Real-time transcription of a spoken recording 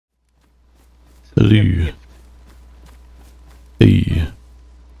Hello. Hey.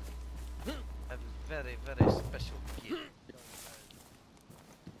 A very, very special gift.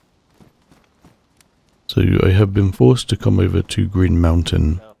 So I have been forced to come over to Green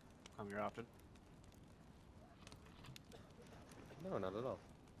Mountain. No, come here often. No, not at all.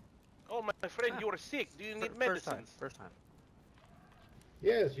 Oh, my friend, you are sick. Do you need medicines? First time.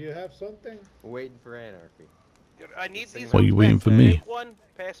 Yes, you have something? Waiting for anarchy. I need these. Why are you waiting for me? Take one,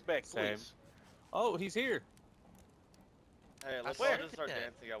 pass back, Same. please. Oh, he's here. Hey, let's Where? all just start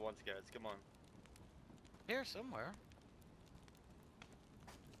dancing at once, guys. Come on. Here somewhere.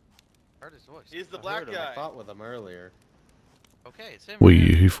 Heard his voice. He's the I black heard him. guy. I fought with him earlier. Okay, it's him. Were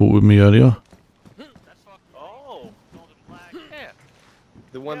you who fought with me earlier? That's fucking Oh. golden flag. Yeah.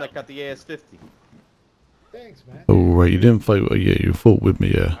 The one that got the AS-50. Thanks, man. Oh right, you didn't fight. Oh, yeah, you fought with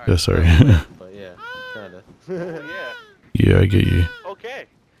me. Yeah, yeah. Sorry. But yeah, kinda. Oh, yeah. Yeah, I get you. Okay.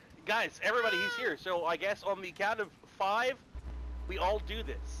 Guys, everybody, he's here. So I guess on the count of 5, we all do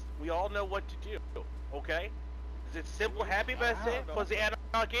this. We all know what to do. Okay? Is it simple? Happy birthday for the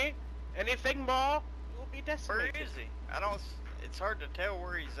anarchy? Anything more? You'll be Where decimated. is he? I don't. It's hard to tell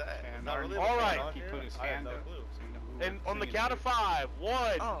where he's at. And Not really All what's right. going on He here. put his I have hand no up. clue. And on the count of 5, 1,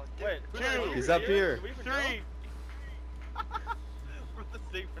 Oh, dude. Wait, Two. He's up here. 3. We're the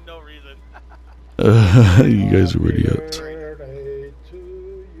same for no reason. You guys are idiots. Birthday to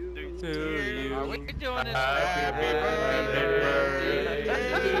you. To you. Are we doing this? Happy birthday to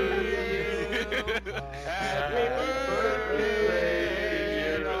you. Happy birthday,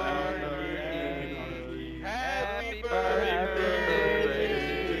 dear Arnie. Happy birthday.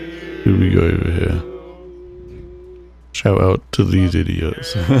 Who we got over here? Shout out to these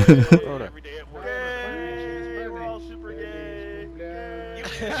idiots. Every day at work. Yay, we're all super gay.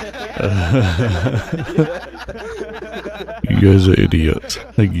 You guys are idiots.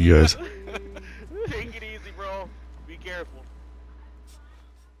 Thank you guys. Take it easy, bro. Be careful.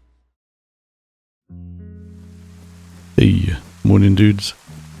 Hey, morning dudes.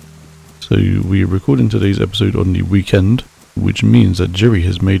 So we are recording today's episode on the weekend, which means that Jerry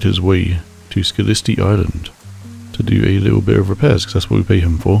has made his way to Scalisty Island to do a little bit of repairs, because that's what we pay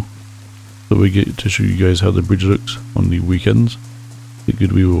him for. So we get to show you guys how the bridge looks on the weekends.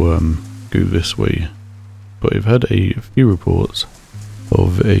 Figured we will go this way. But I've had a few reports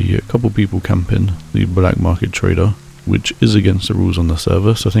of a couple people camping the black market trader, which is against the rules on the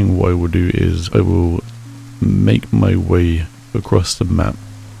server. So I think what I will do is I will make my way across the map,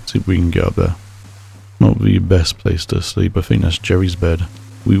 see if we can get up there. Not the best place to sleep, I think that's Jerry's bed.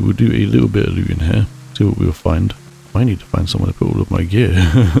 We will do a little bit of looting here, see what we'll find. I need to find somewhere to put all of my gear,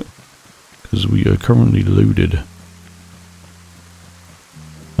 because we are currently loaded.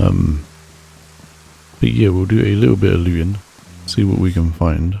 But yeah, we'll do a little bit of looting, see what we can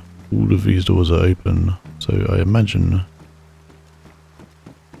find. All of these doors are open, so I imagine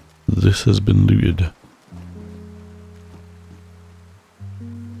this has been looted.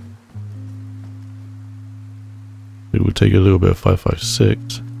 It would take a little bit of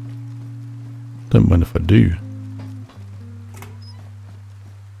 556. Don't mind if I do.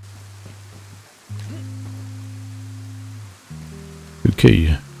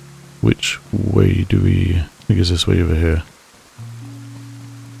 Okay, which way do we... I think it's this way over here.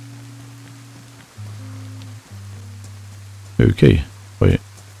 Okay, wait.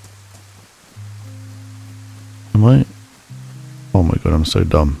 Am I? Oh my god, I'm so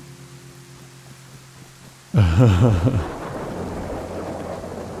dumb.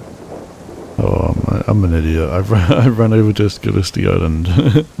 Oh, I'm an idiot. I ran over to Scalisty Island.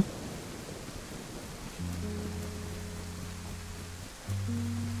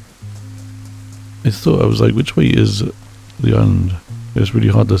 I thought, I was like, which way is the island? It's really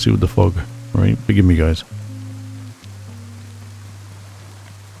hard to see with the fog. Right, forgive me guys.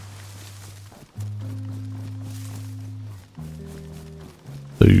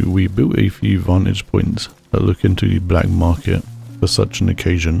 So we built a few vantage points that look into the black market for such an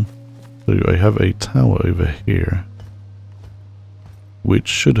occasion. So I have a tower over here, which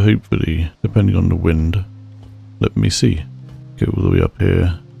should hopefully, depending on the wind, let me see, go all the way up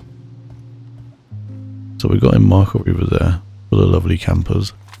here. So we got a marker over there for the lovely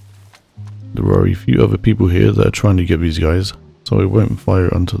campers. There are a few other people here that are trying to get these guys, so I won't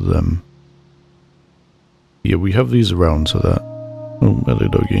fire onto them. Yeah, we have these around so that... Oh, hello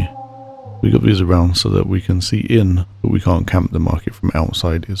doggy. We got these around so that we can see in, but we can't camp the market from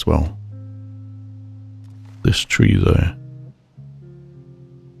outside as well. This tree though.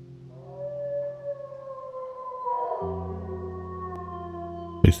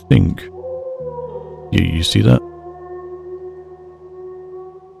 I think... Yeah, you see that?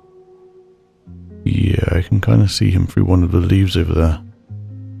 Yeah, I can kind of see him through one of the leaves over there.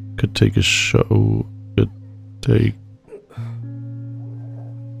 Could take a shuttle. Could take...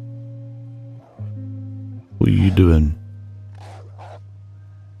 What are you doing?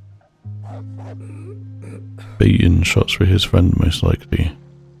 Baiting shots for his friend, most likely.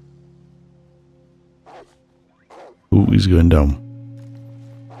 Oh, he's going down.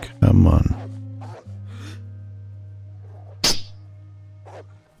 Come on.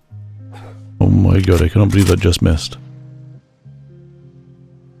 Oh my god, I cannot believe that just missed.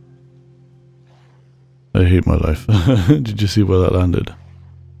 I hate my life. Did you see where that landed?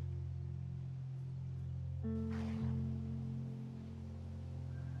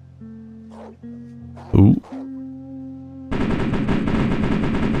 Ooh.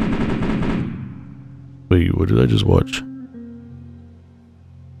 Wait, what did I just watch?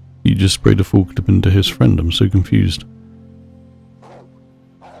 He just sprayed a full clip into his friend, I'm so confused.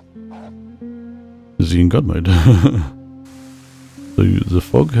 Is he in God mode? So the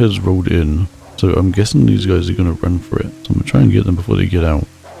fog has rolled in, so I'm guessing these guys are going to run for it. So I'm going to try and get them before they get out.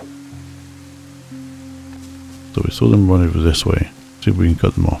 So we saw them run over this way. See if we can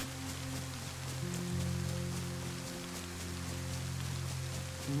cut them off.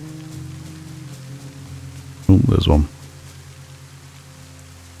 Oh, there's one.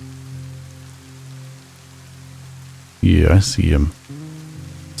 Yeah, I see him.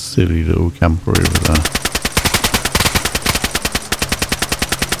 Silly little camper over there.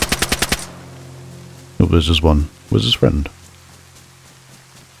 Oh, there's just one. Where's his friend?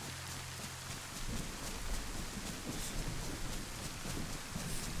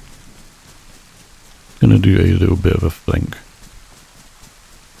 Gonna do a little bit of a flank.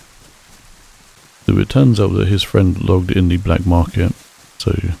 So it turns out that his friend logged in the black market,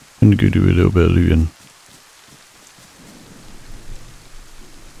 so I'm gonna go do a little bit of looting.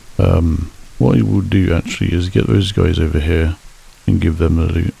 What I will do actually is get those guys over here and give them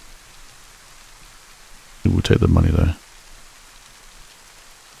the loot. We'll take the money though.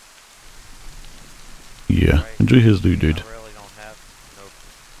 Yeah, enjoy his loot, dude. I really don't have. Nope.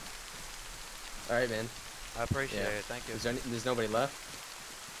 Alright, man. I appreciate it. Thank you. There's nobody left?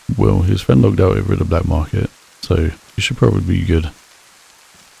 Well, his friend logged out over at the black market, so he should probably be good.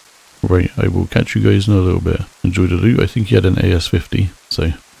 Right, I will catch you guys in a little bit. Enjoy the loot. I think he had an AS-50,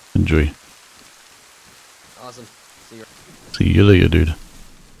 so enjoy. Awesome. See you later, dude.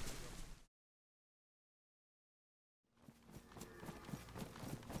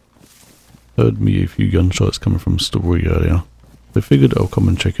 Heard me a few gunshots coming from Story earlier. I figured I'll come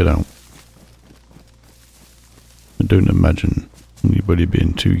and check it out. I don't imagine anybody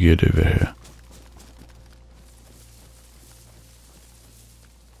being too geared over here.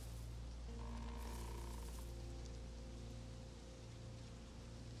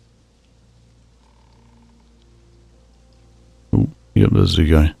 Oh, yep, there's the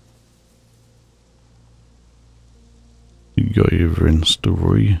guy. The guy over in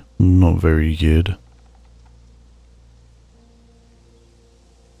Story, not very geared.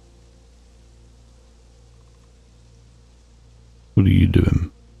 What are you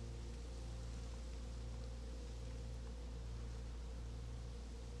doing?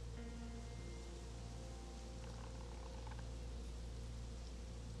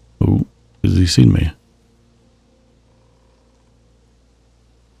 Oh, has he seen me?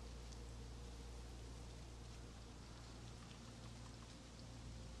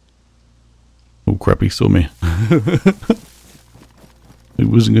 Oh crap, he saw me. I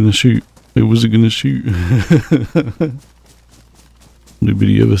wasn't gonna shoot. I wasn't gonna shoot.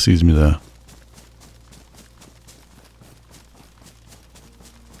 Nobody ever sees me there.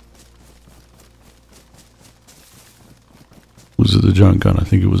 Was it the giant gun? I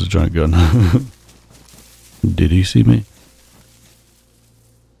think it was a giant gun. Did he see me?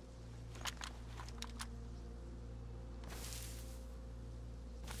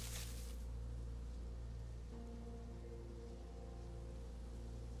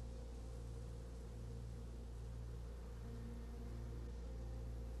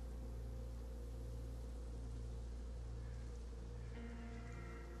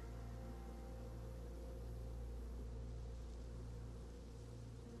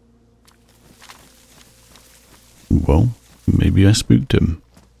 Well, maybe I spooked him.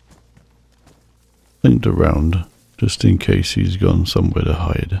 Linked around, just in case he's gone somewhere to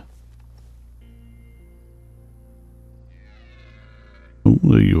hide. Oh,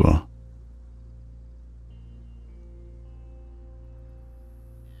 there you are.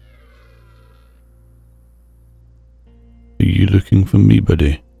 Are you looking for me,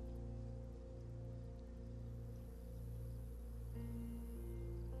 buddy?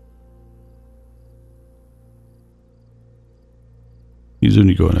 He's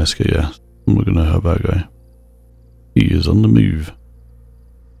only got an SKS. I'm not gonna hurt that guy. He is on the move.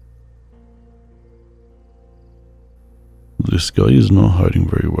 This guy is not hiding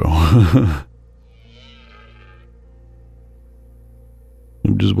very well.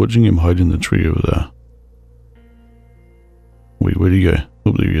 I'm just watching him hide in the tree over there. Wait, where'd he go?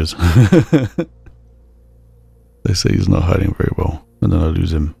 Oh, there he is. They say he's not hiding very well, and then I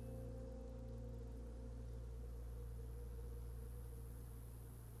lose him.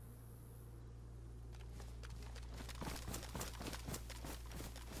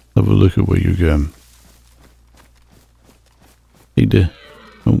 Have a look at where you're going. Hey there.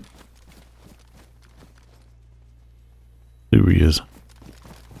 Oh. There he is.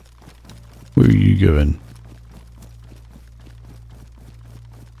 Where are you going?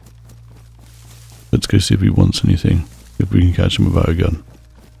 Let's go see if he wants anything. If we can catch him without a gun.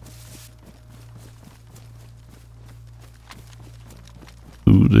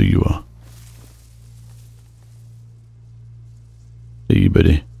 Ooh, there you are. Hey,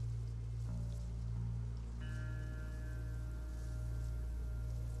 buddy.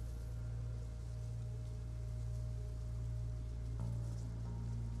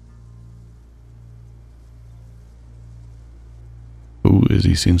 Ooh, has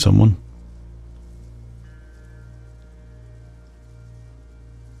he seen someone?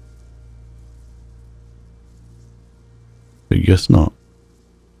 I guess not.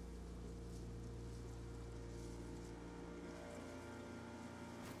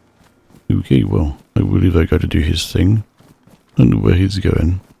 Okay, well, I will leave that guy to do his thing. I don't know where he's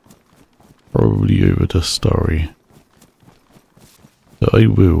going. Probably over to Starry. But I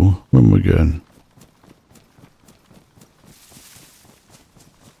will when we're going.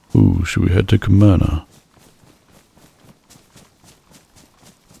 Ooh, should we head to Kumurna?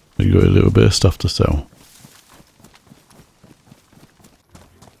 I got a little bit of stuff to sell.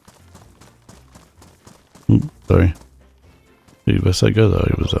 Ooh, sorry. Hey, where's that guy that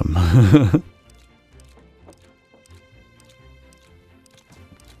I was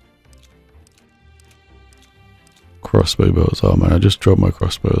Crossbow bolts. Oh man, I just dropped my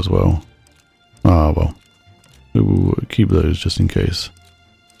crossbow as well. Ah well. We will keep those just in case.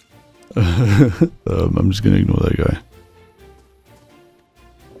 I'm just gonna ignore that guy.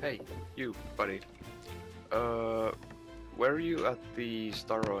 Hey, you, buddy. Were you at the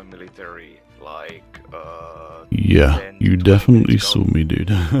Starro military, like, Yeah, 10 you to 20 definitely minutes saw ago? me,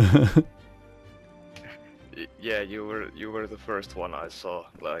 dude. Yeah, you were the first one I saw.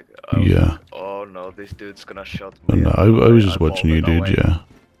 Like, Yeah. Oh no, this dude's gonna shot Oh, me. no, I was just watching you, dude, yeah.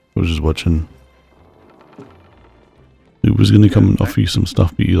 I was just watching. It was gonna come and offer you some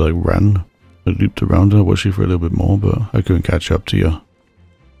stuff, but you like ran. I looped around and I watched you for a little bit more, but I couldn't catch up to you.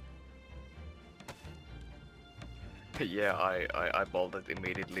 Yeah, I bolted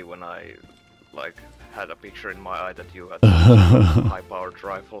immediately when I, like, had a picture in my eye that you had a high-powered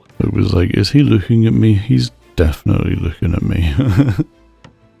rifle. It was like, is he looking at me? He's definitely looking at me.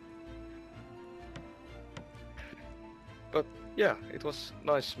 But yeah, it was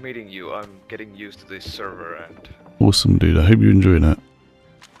nice meeting you. I'm getting used to this server and Awesome, dude. I hope you're enjoying it.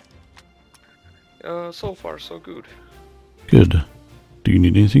 so far so good. Good. Do you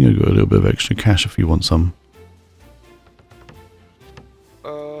need anything? I got a little bit of extra cash if you want some.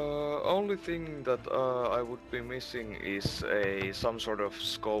 Only thing that I would be missing is some sort of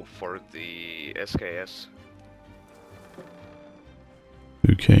scope for the SKS.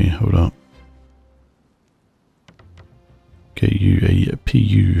 Okay, hold up. KU, a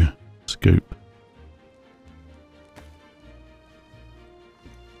PU scope.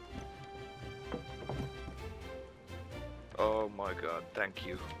 Oh my god, thank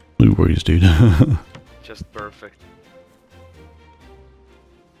you. No worries, dude. Just perfect.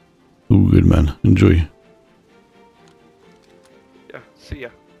 Oh, good man. Enjoy. Yeah, see ya.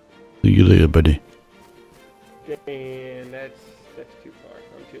 See you later, buddy. And that's too far.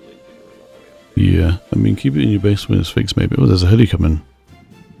 I'm too lazy to run all the way out. Yeah, I mean, keep it in your base when it's fixed, maybe. Oh, there's a heli coming.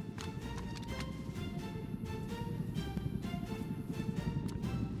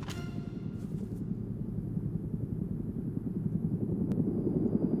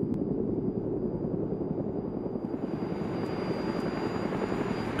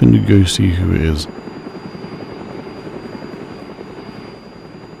 Gonna go see who it is.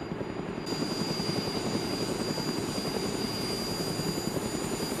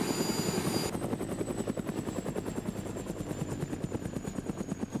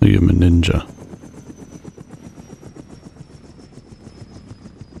 I am a ninja.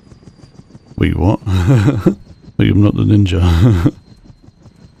 Wait, what? I am not the ninja.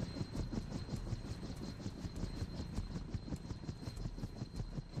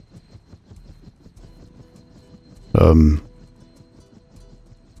 Is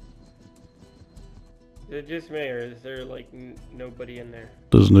it just me, or is there like nobody in there?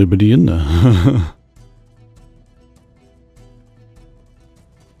 There's nobody in there.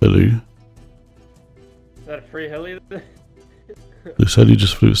 Hello? Is that a free heli? This heli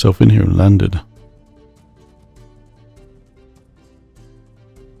just flew itself in here and landed. I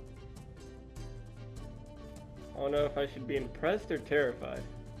don't know if I should be impressed or terrified.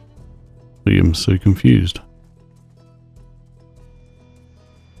 I am so confused.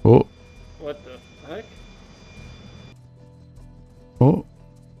 Oh, What the heck? oh.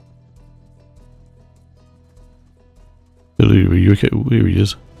 Hello, are you okay? Oh, here he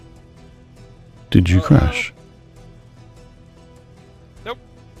is. Did you crash? Nope.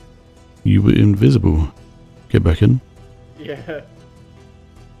 You were invisible. Get back in. Yeah.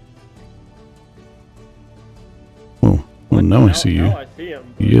 Oh, well now I see you. Now I see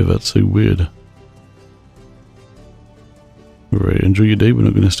him. Yeah, that's so weird. Alright, enjoy your day. We're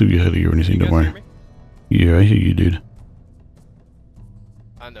not going to steal your heli or anything, You don't guys worry. hear me? Yeah, I hear you, dude.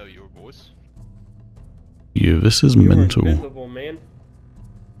 I know your voice. Yeah, this is You were mental. invisible, man.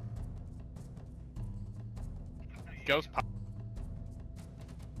 Ghost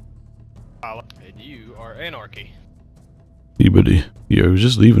pilot. And you are Anarchy. Hey, buddy. Yeah, I was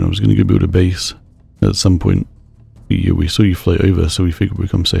just leaving. I was going to go build a base at some point. But yeah, we saw you fly over, so we figured we'd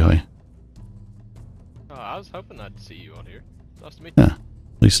come say hi. Oh, I was hoping I'd see you on here. Nice to meet you. Yeah,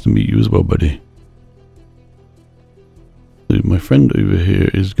 nice to meet you as well, buddy. So my friend over here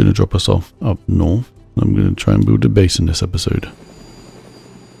is going to drop us off up north. I'm going to try and build a base in this episode.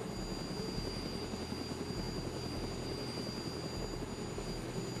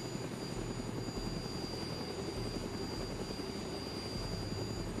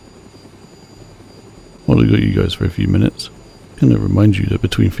 Well, I got you guys for a few minutes. I'm going to remind you that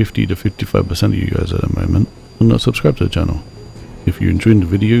between 50 to 55% of you guys at the moment are not subscribed to the channel. If you're enjoying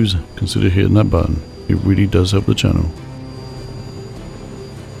the videos, consider hitting that button. It really does help the channel.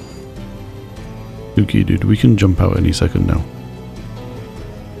 Okay, dude, we can jump out any second now.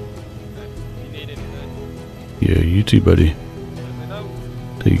 If you need anything, Yeah, you too, buddy. let me know.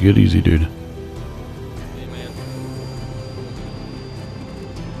 Take it easy, dude. Hey, man.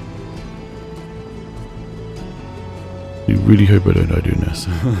 I really hope I don't die doing this.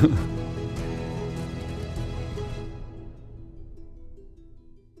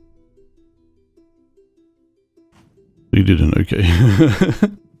 You didn't, okay.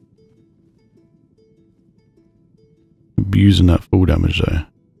 Abusing that full damage there.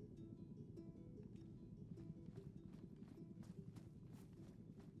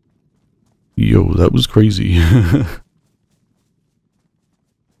 Yo, that was crazy.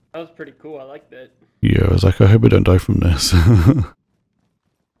 That was pretty cool. I like that. Yeah, I was like, I hope I don't die from this.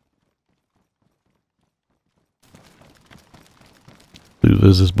 So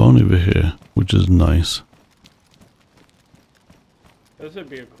there's this barn over here, which is nice. This would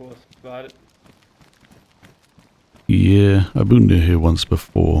be a cool spot. Yeah, I've been near here once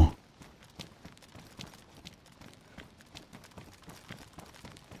before.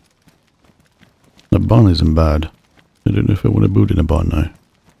 The barn isn't bad. I don't know if I want to build in a barn now.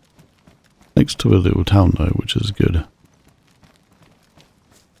 Next to a little town though, which is good.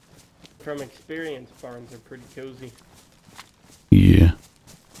 From experience, barns are pretty cozy. Yeah.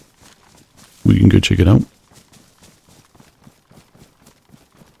 We can go check it out.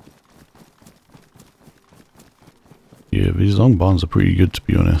 Yeah, these long barns are pretty good, to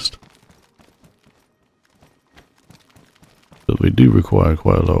be honest. But they do require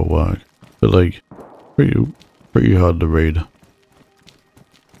quite a lot of work. But like, pretty hard to raid.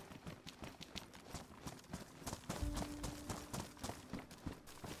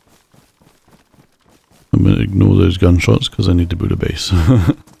 I'm gonna ignore those gunshots because I need to build a base.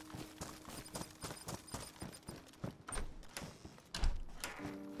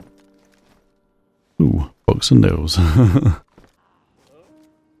 Ooh, box and nails.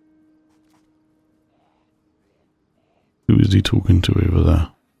 Who is he talking to over there?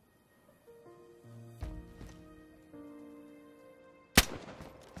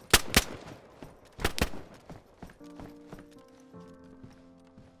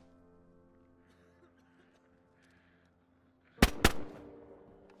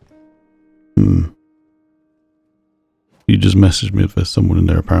 He just messaged me if there's someone in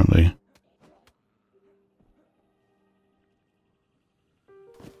there apparently.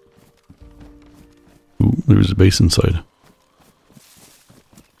 Ooh, there is a base inside.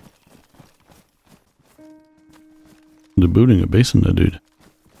 They're building a base in there, dude.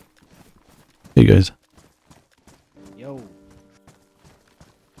 Hey guys. Yo.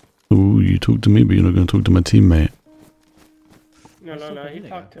 Ooh, you talk to me, but you're not going to talk to my teammate. No, he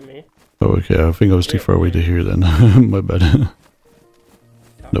talked to me. Oh, okay, I think I was too far away to hear then. My bad.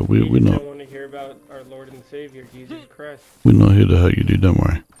 No, we're not. I want to hear about our Lord and Savior, Jesus Christ. We're not here to hurt you, dude, don't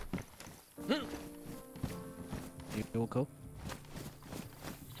worry. You all cool?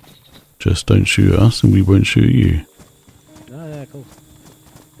 Just don't shoot us and we won't shoot you. Oh, yeah, cool.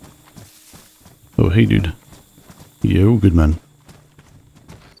 Oh, hey, dude. Yeah, all good, man.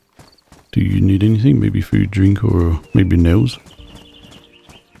 Do you need anything? Maybe food, drink, or maybe nails?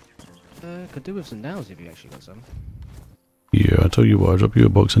 Could do with some nails if you actually got some. Yeah, I'll tell you what, I'll drop you a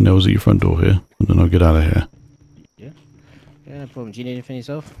box of nails at your front door here, and then I'll get out of here. Yeah? Yeah, no problem. Do you need anything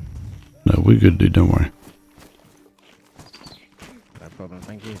yourself? No, we're good, dude, don't worry. No problem,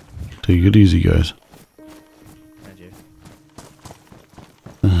 thank you. Take it easy, guys. And you.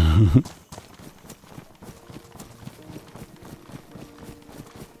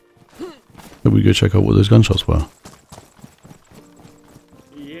 Let we go check out what those gunshots were.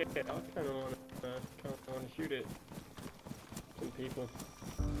 Yeah, I kind of want to shoot it. Some people.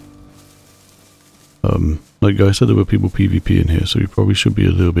 Like I said, there were people PvP in here, so we probably should be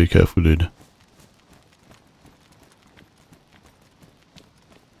a little bit careful, dude.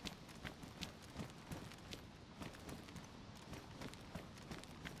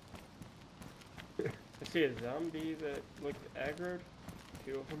 I see a zombie that looked aggroed.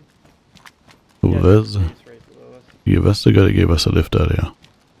 2 of them. Oh, Yeah, there's... right below us. Yeah, that's the guy that gave us a lift earlier.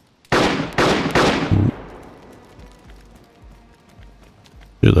 Ooh.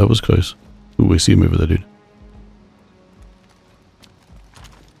 Yeah, that was close. Ooh, we see him over there, dude.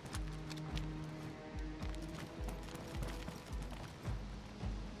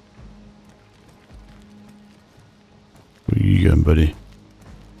 Where you going, buddy?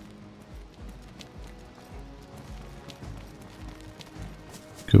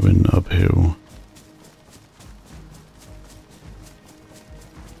 Going uphill.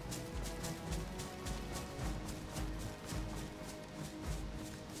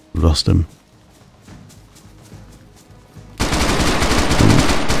 Lost him.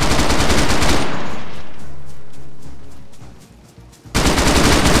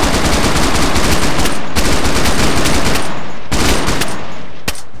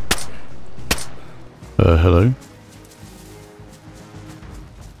 Hello?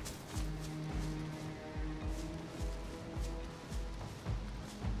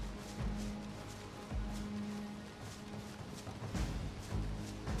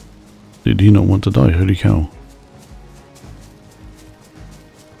 Did he not want to die? Holy cow.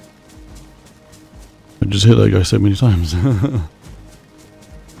 I just hit that guy so many times.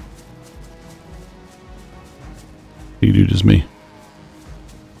 You dude is me.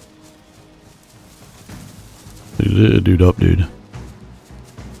 They lit a dude up, dude.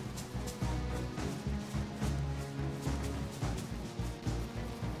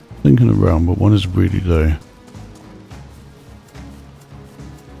 Thinking around, but one is really low.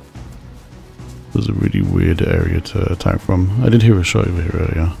 There's a really weird area to attack from. I did hear a shot over here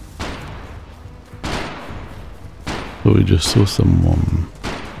earlier. But we just saw someone.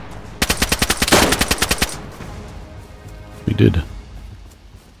 We did.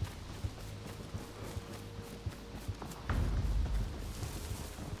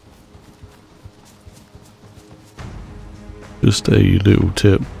 Just a little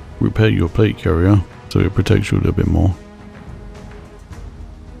tip, repair your plate carrier so it protects you a little bit more.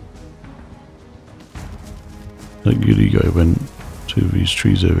 That goody guy went to these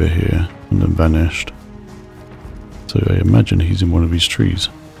trees over here and then vanished. So I imagine he's in one of these trees.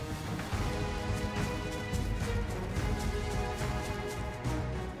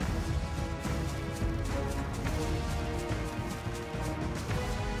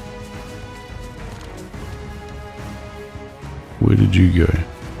 Where did you go?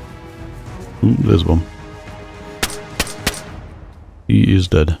 Ooh, there's one. He is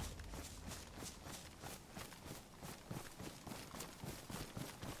dead.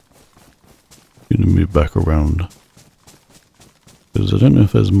 Gonna move back around. Because I don't know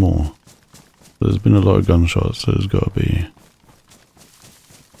if there's more. There's been a lot of gunshots, so there's gotta be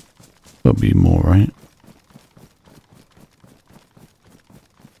more, right?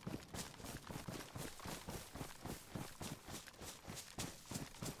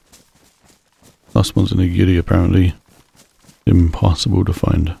 Last one's in a giddy, apparently. Impossible to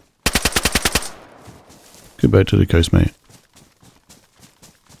find. Go back to the coast, mate.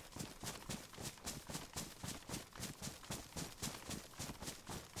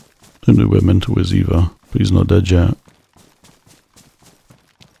 Don't know where Mental is either, but he's not dead yet.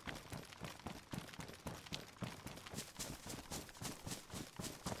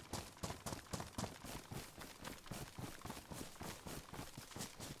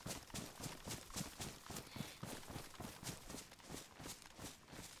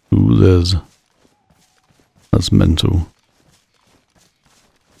 That's mental.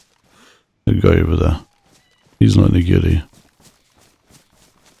 The guy over there. He's not any goodie.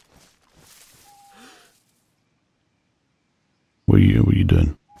 What are you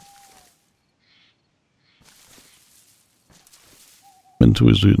doing? Mental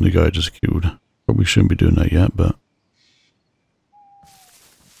is looting the guy I just killed. Probably shouldn't be doing that yet, but...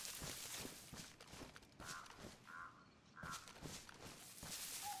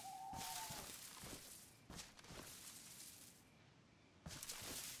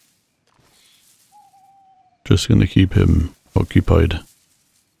 Just gonna keep him occupied.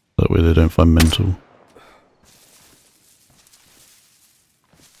 That way they don't find mental.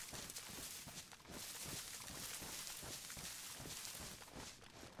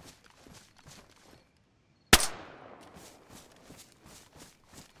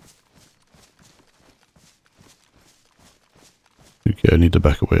 Okay, I need to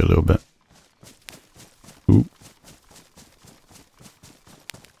back away a little bit. Ooh.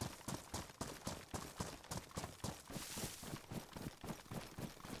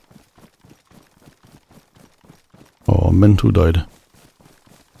 Oh, mental died.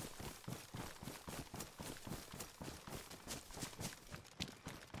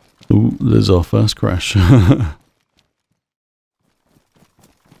 Ooh, there's our first crash. Alright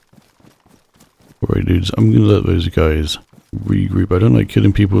dudes, I'm gonna let those guys regroup. I don't like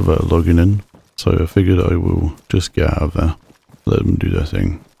killing people without logging in, so I figured I will just get out of there. Let them do their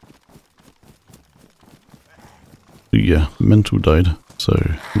thing. But yeah, mental died, so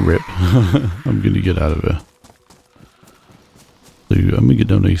rip. I'm gonna get out of here. So I'm gonna get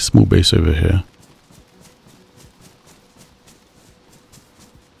down a small base over here.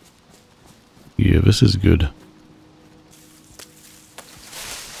 Yeah, this is good.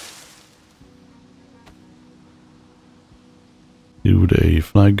 Build a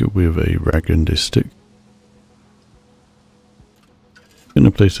flag with a rag and a stick. I'm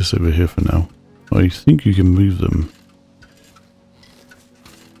gonna place this over here for now. I think you can move them.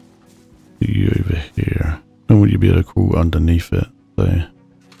 You over here. I don't want you to be able to crawl underneath it. So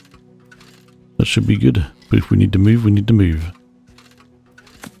that should be good. But if we need to move, we need to move.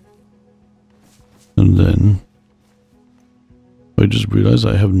 And then I just realized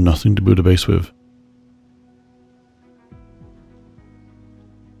I have nothing to build a base with.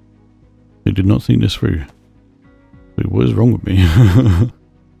 I did not think this through. Wait, what is wrong with me?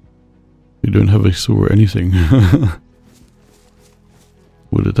 You don't have a saw or anything.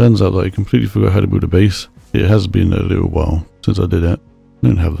 Well, it turns out that I completely forgot how to build a base. It has been a little while since I did it. I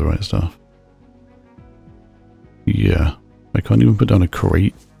don't have the right stuff. Yeah, I can't even put down a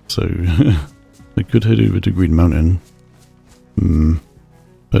crate, so I could head over to Green Mountain.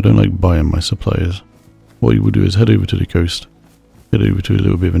 I don't like buying my supplies. What you would do is head over to the coast. Head over to a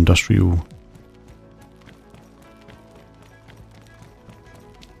little bit of industrial.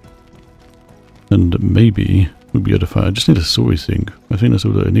 And maybe we'll be able to find... I just need a saw, I think. I think that's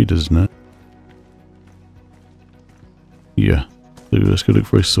all that I need, isn't it? Yeah. So let's go look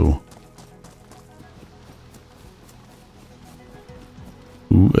for a saw.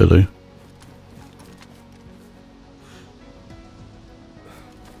 Ooh, hello.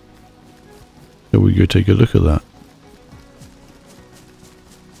 Shall we go take a look at that?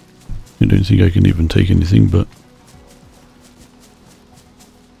 I don't think I can even take anything, but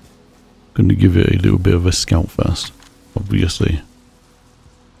I'm going to give it a little bit of a scout first, obviously.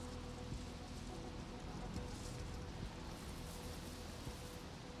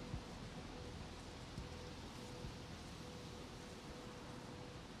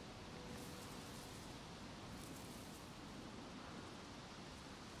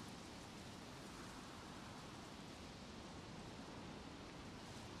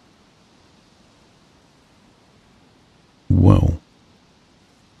 Well,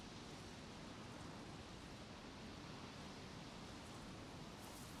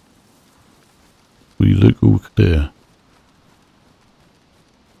 we look all clear.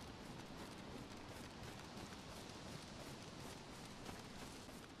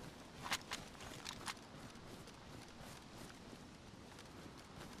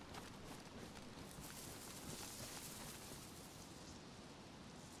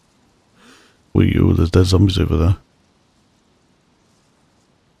 Oh, there's dead zombies over there.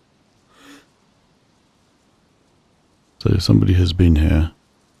 So somebody has been here.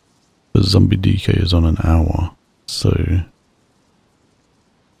 The zombie DK is on an hour, so...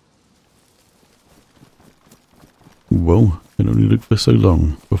 Well, can only look for so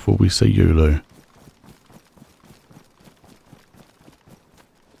long before we say YOLO.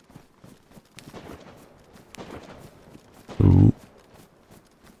 Ooh.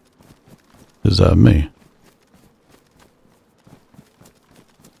 Is that me?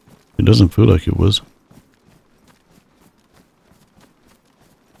 It doesn't feel like it was.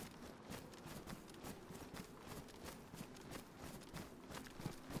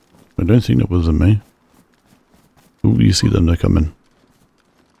 I don't think that was a me. Ooh, you see them, they're coming.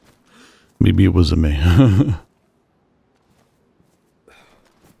 Maybe it was a me.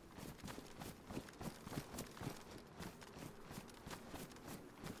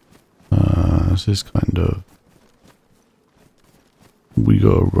 This is kind of... We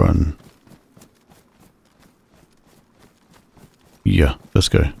gotta run. Yeah, let's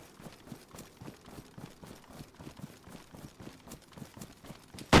go.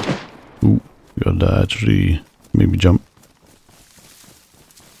 Ooh, gotta actually maybe jump.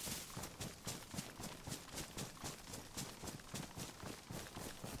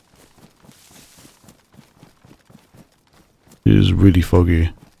 It is really foggy.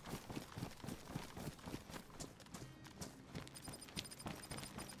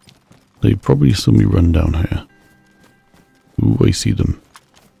 They probably saw me run down here. Ooh, I see them.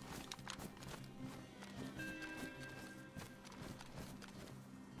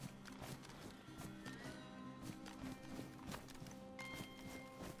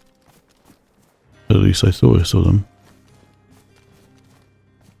 At least I thought I saw them.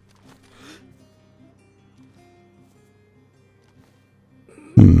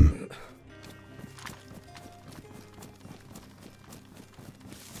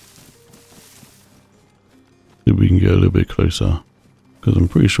 See if we can get a little bit closer. Because I'm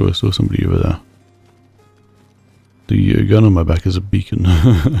pretty sure I saw somebody over there. The gun on my back is a beacon.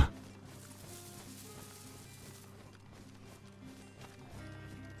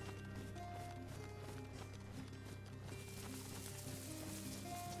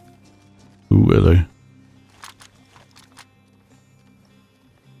 Ooh, hello.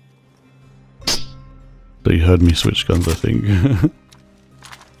 They heard me switch guns, I think.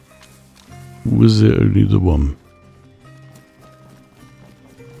 Was it only the one?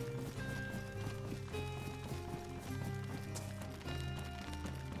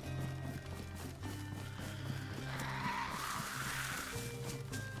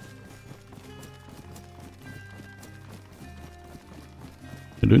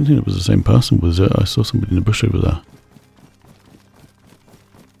 I don't think it was the same person, was it? I saw somebody in the bush over there.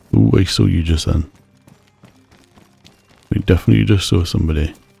 Ooh, I saw you just then. We definitely just saw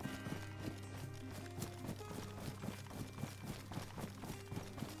somebody.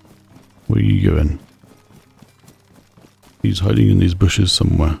 Where are you going? He's hiding in these bushes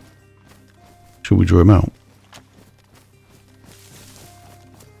somewhere. Shall we draw him out?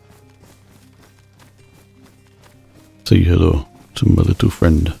 Say hello to my little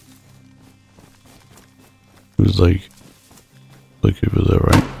friend. Who's like over there,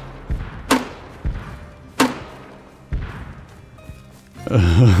 right?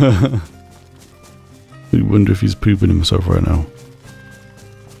 I wonder if he's pooping himself right now.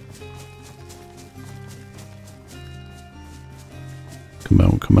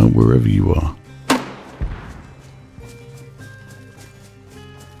 Come out wherever you are.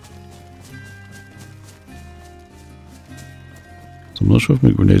 So I'm not sure if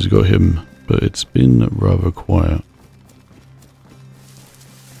my grenades got him, but it's been rather quiet.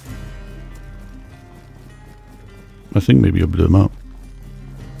 I think maybe I blew him up.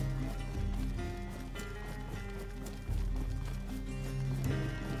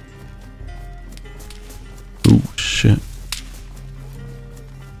 Oh shit.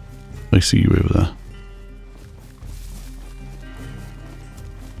 I see you over there.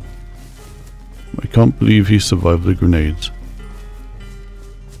 I can't believe he survived the grenades.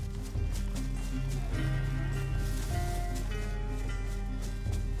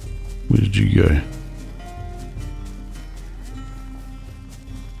 Where did you go?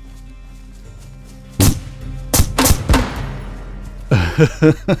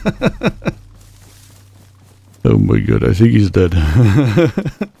 Oh my god, I think he's dead.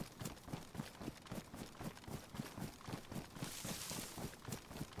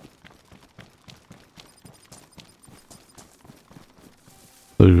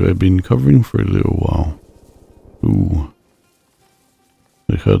 So I've been covering for a little while. Ooh.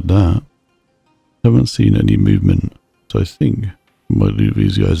 I heard that. Haven't seen any movement, so I think I might leave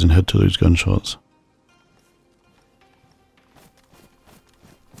these guys and head to those gunshots.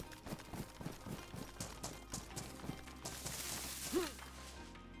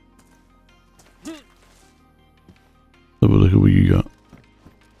 Have a look at what you got.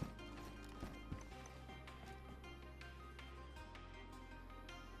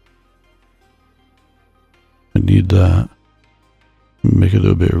 I need that. Make a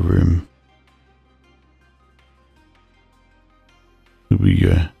little bit of room. we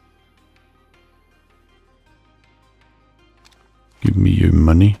go. Give me your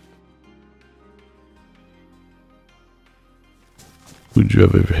money. What do you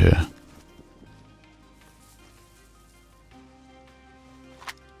have over here?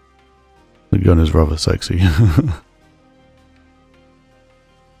 The gun is rather sexy.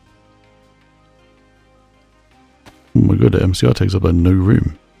 Oh my god, the MCR takes up no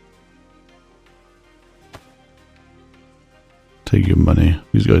room. Take your money.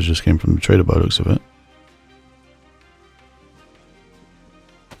 These guys just came from the trader by the looks of it.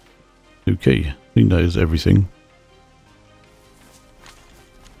 Okay, I think that is everything.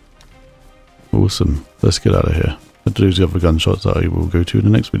 Awesome. Let's get out of here. But those are the other gunshots that I will go to in the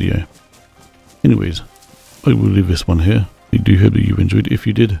next video. Anyways, I will leave this one here. I do hope that you enjoyed. If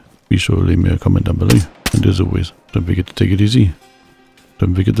you did, be sure to leave me a comment down below. And as always, don't forget to take it easy.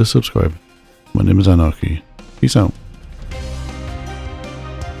 Don't forget to subscribe. My name is Anarchy. Peace out.